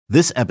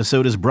This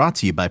episode is brought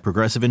to you by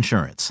Progressive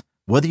Insurance.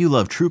 Whether you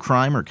love true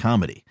crime or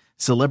comedy,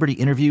 celebrity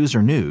interviews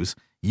or news,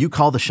 you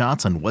call the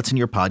shots on what's in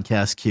your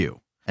podcast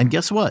queue. And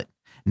guess what?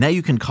 Now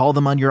you can call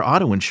them on your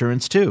auto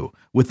insurance too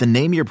with the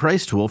Name Your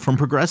Price tool from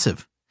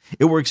Progressive.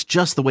 It works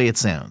just the way it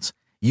sounds.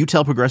 You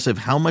tell Progressive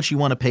how much you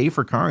want to pay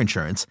for car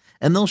insurance,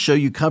 and they'll show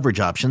you coverage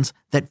options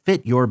that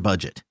fit your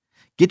budget.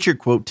 Get your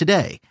quote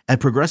today at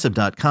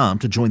Progressive.com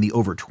to join the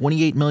over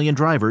 28 million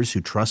drivers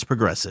who trust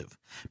Progressive.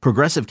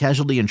 Progressive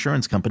Casualty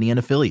Insurance Company and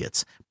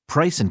Affiliates.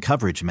 Price and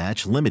coverage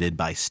match limited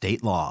by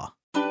state law.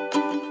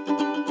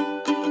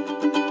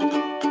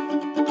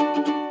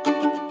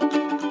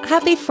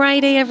 Happy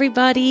Friday,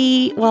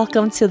 everybody.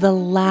 Welcome to the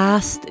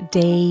last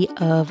day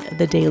of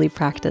the daily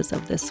practice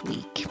of this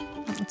week.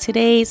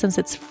 Today, since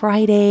it's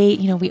Friday,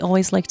 we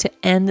always like to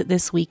end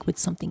this week with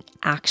something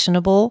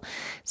actionable,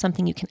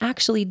 something you can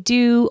actually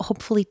do,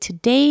 hopefully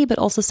today, but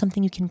also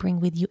something you can bring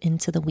with you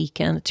into the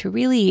weekend to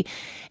really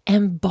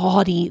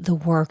embody the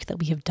work that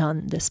we have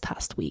done this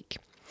past week.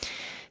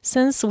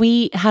 Since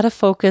we had a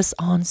focus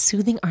on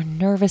soothing our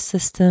nervous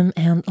system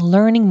and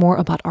learning more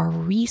about our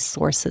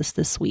resources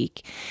this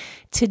week,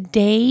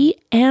 today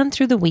and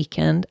through the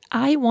weekend,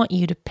 I want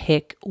you to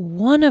pick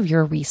one of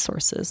your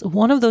resources,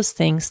 one of those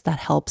things that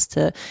helps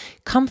to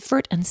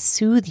comfort and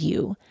soothe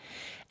you.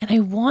 And I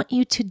want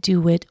you to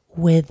do it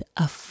with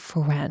a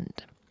friend.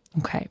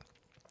 Okay.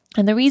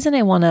 And the reason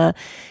I want to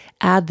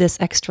add this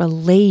extra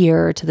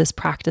layer to this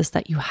practice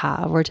that you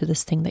have, or to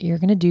this thing that you're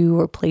going to do,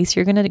 or place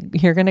you're going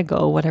to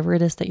go, whatever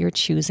it is that you're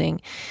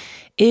choosing,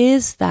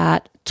 is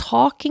that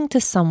talking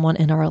to someone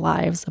in our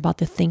lives about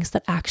the things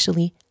that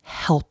actually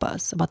help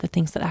us, about the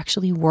things that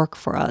actually work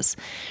for us,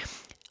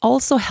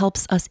 also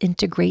helps us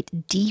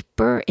integrate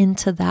deeper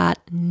into that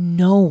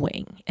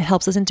knowing. It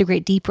helps us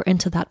integrate deeper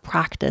into that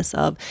practice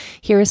of,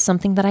 here is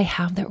something that I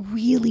have that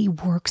really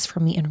works for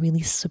me and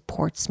really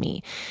supports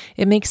me.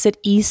 It makes it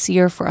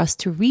easier for us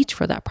to reach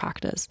for that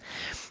practice.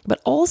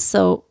 But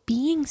also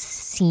being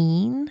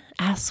seen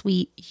as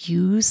we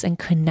use and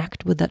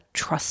connect with that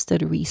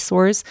trusted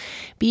resource,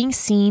 being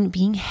seen,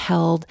 being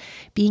held,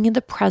 being in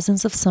the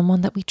presence of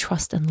someone that we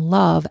trust and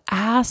love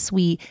as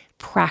we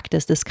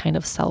practice this kind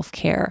of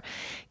self-care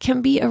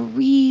can be a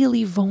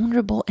really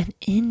vulnerable and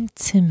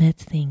intimate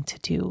thing to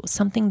do.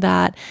 Something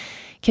that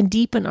can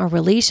deepen our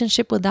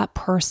relationship with that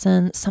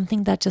person,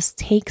 something that just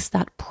takes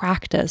that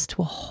practice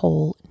to a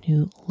whole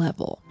new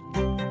level.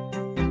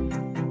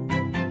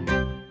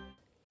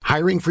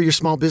 Hiring for your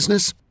small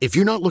business? If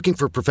you're not looking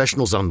for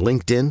professionals on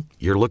LinkedIn,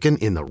 you're looking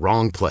in the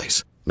wrong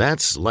place.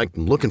 That's like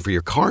looking for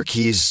your car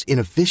keys in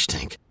a fish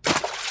tank.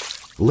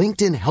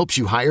 LinkedIn helps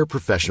you hire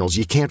professionals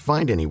you can't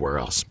find anywhere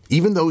else,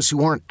 even those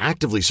who aren't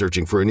actively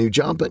searching for a new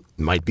job but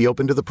might be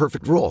open to the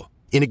perfect role.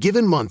 In a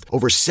given month,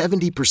 over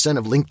 70%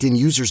 of LinkedIn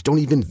users don't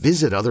even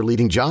visit other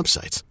leading job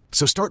sites.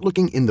 So start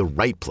looking in the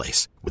right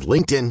place. With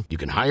LinkedIn, you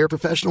can hire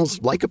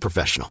professionals like a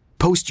professional.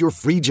 Post your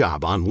free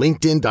job on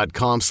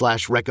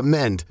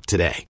linkedin.com/recommend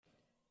today.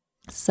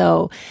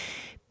 So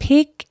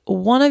pick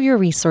one of your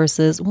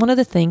resources, one of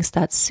the things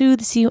that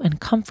soothes you and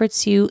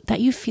comforts you,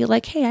 that you feel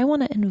like, hey, I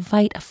want to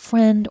invite a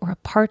friend or a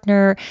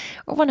partner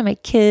or one of my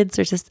kids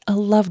or just a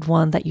loved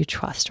one that you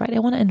trust, right? I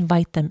want to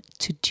invite them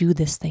to do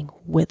this thing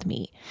with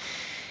me.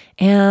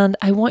 And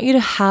I want you to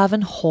have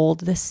and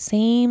hold the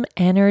same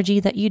energy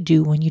that you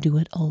do when you do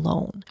it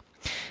alone.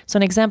 So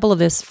an example of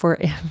this, for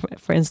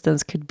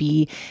instance, could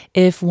be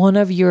if one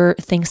of your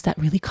things that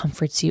really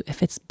comforts you,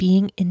 if it's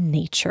being in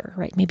nature,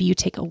 right? Maybe you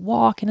take a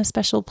walk in a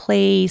special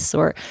place,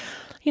 or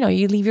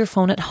you leave your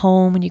phone at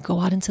home and you go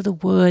out into the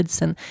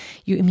woods and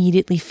you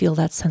immediately feel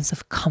that sense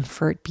of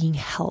comfort being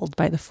held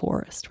by the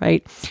forest,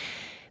 right?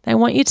 I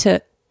want you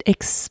to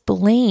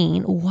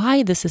explain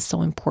why this is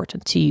so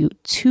important to you,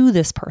 to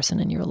this person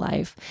in your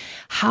life.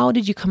 How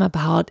did you come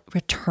about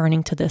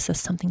returning to this as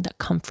something that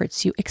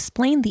comforts you?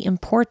 Explain the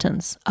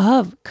importance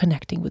of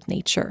connecting with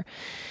nature,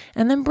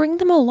 and then bring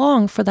them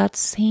along for that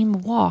same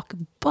walk,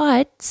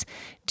 but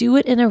do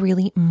it in a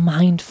really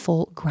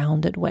mindful,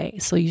 grounded way.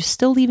 So you're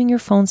still leaving your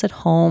phones at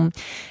home.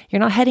 You're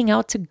not heading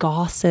out to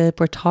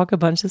gossip or talk a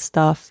bunch of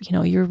stuff.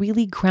 You're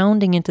really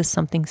grounding into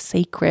something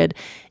sacred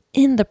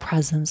in the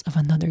presence of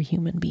another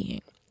human being.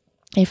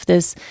 If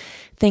this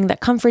thing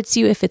that comforts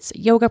you, if it's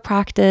yoga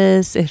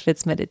practice, if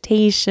it's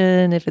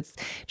meditation, if it's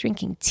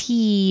drinking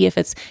tea, if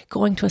it's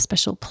going to a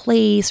special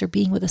place or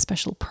being with a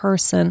special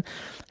person,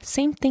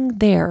 same thing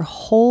there.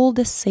 Hold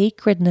the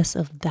sacredness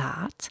of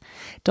that.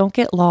 Don't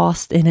get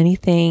lost in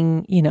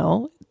anything,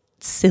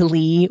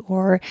 silly,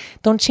 or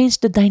don't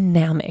change the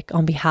dynamic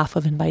on behalf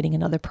of inviting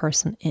another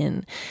person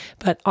in,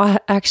 but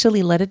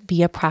actually let it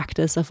be a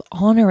practice of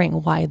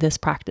honoring why this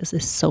practice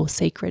is so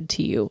sacred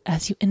to you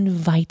as you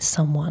invite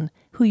someone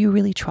who you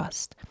really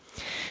trust.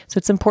 So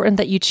it's important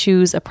that you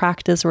choose a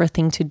practice or a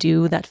thing to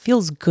do that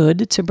feels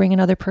good to bring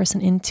another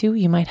person into.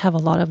 You might have a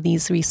lot of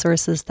these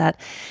resources that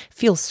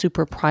feel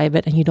super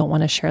private and you don't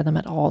want to share them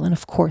at all. And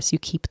of course, you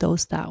keep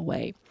those that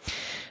way.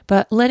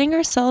 But letting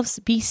ourselves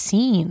be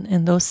seen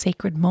in those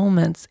sacred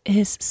moments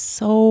is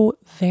so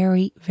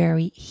very,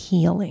 very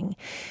healing.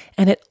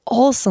 And it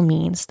also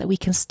means that we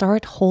can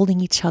start holding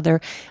each other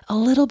a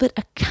little bit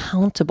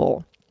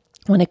accountable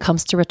when it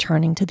comes to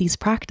returning to these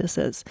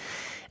practices.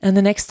 And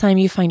the next time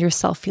you find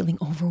yourself feeling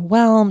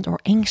overwhelmed or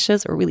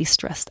anxious or really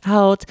stressed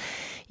out,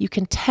 you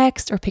can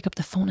text or pick up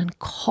the phone and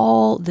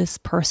call this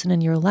person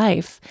in your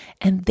life,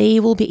 and they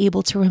will be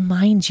able to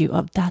remind you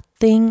of that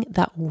thing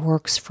that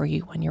works for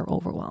you when you're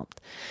overwhelmed,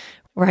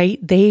 right?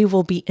 They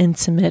will be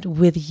intimate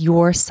with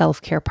your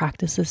self-care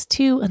practices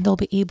too, and they'll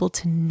be able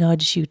to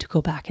nudge you to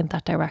go back in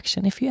that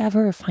direction if you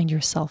ever find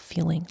yourself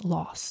feeling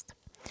lost.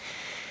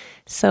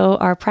 So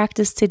our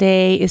practice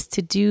today is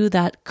to do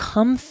that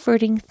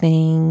comforting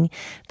thing,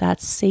 that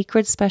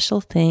sacred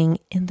special thing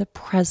in the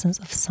presence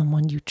of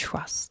someone you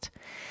trust.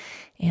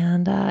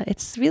 And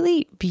it's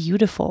really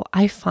beautiful,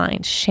 I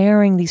find,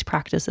 sharing these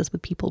practices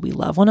with people we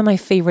love. One of my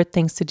favorite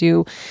things to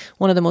do,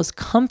 one of the most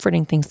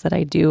comforting things that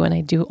I do, and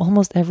I do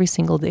almost every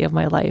single day of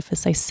my life,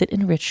 is I sit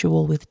in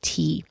ritual with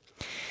tea.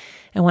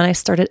 And when I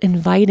started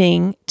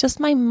inviting just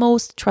my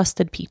most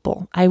trusted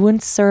people, I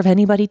wouldn't serve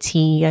anybody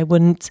tea. I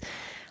wouldn't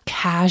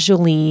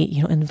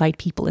casually, invite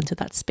people into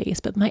that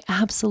space. But my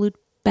absolute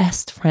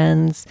best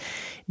friends,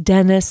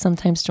 Dennis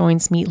sometimes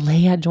joins me,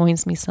 Leah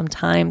joins me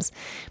sometimes.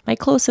 My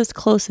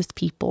closest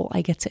people,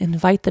 I get to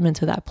invite them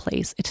into that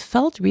place. It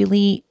felt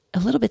really a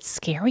little bit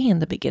scary in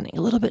the beginning,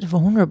 a little bit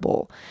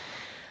vulnerable.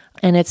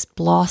 And it's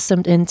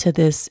blossomed into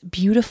this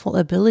beautiful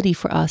ability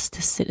for us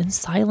to sit in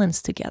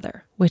silence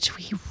together, which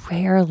we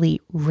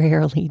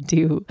rarely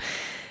do.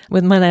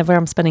 Whenever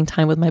I'm spending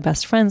time with my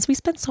best friends, we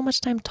spend so much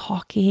time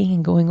talking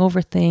and going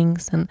over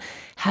things, and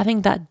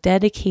having that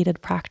dedicated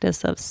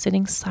practice of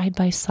sitting side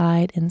by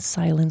side in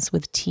silence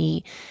with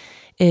tea.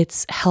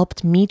 It's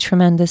helped me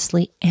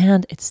tremendously,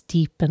 and it's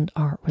deepened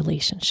our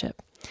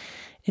relationship.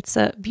 It's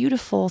a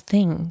beautiful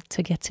thing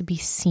to get to be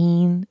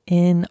seen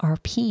in our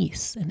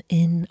peace and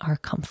in our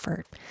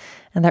comfort.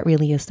 And that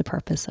really is the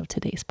purpose of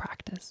today's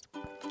practice.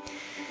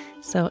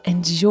 So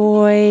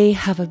enjoy,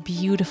 have a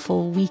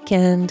beautiful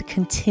weekend,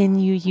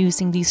 continue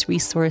using these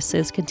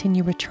resources,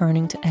 continue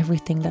returning to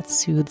everything that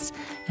soothes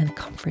and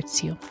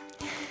comforts you.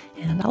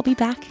 And I'll be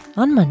back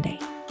on Monday.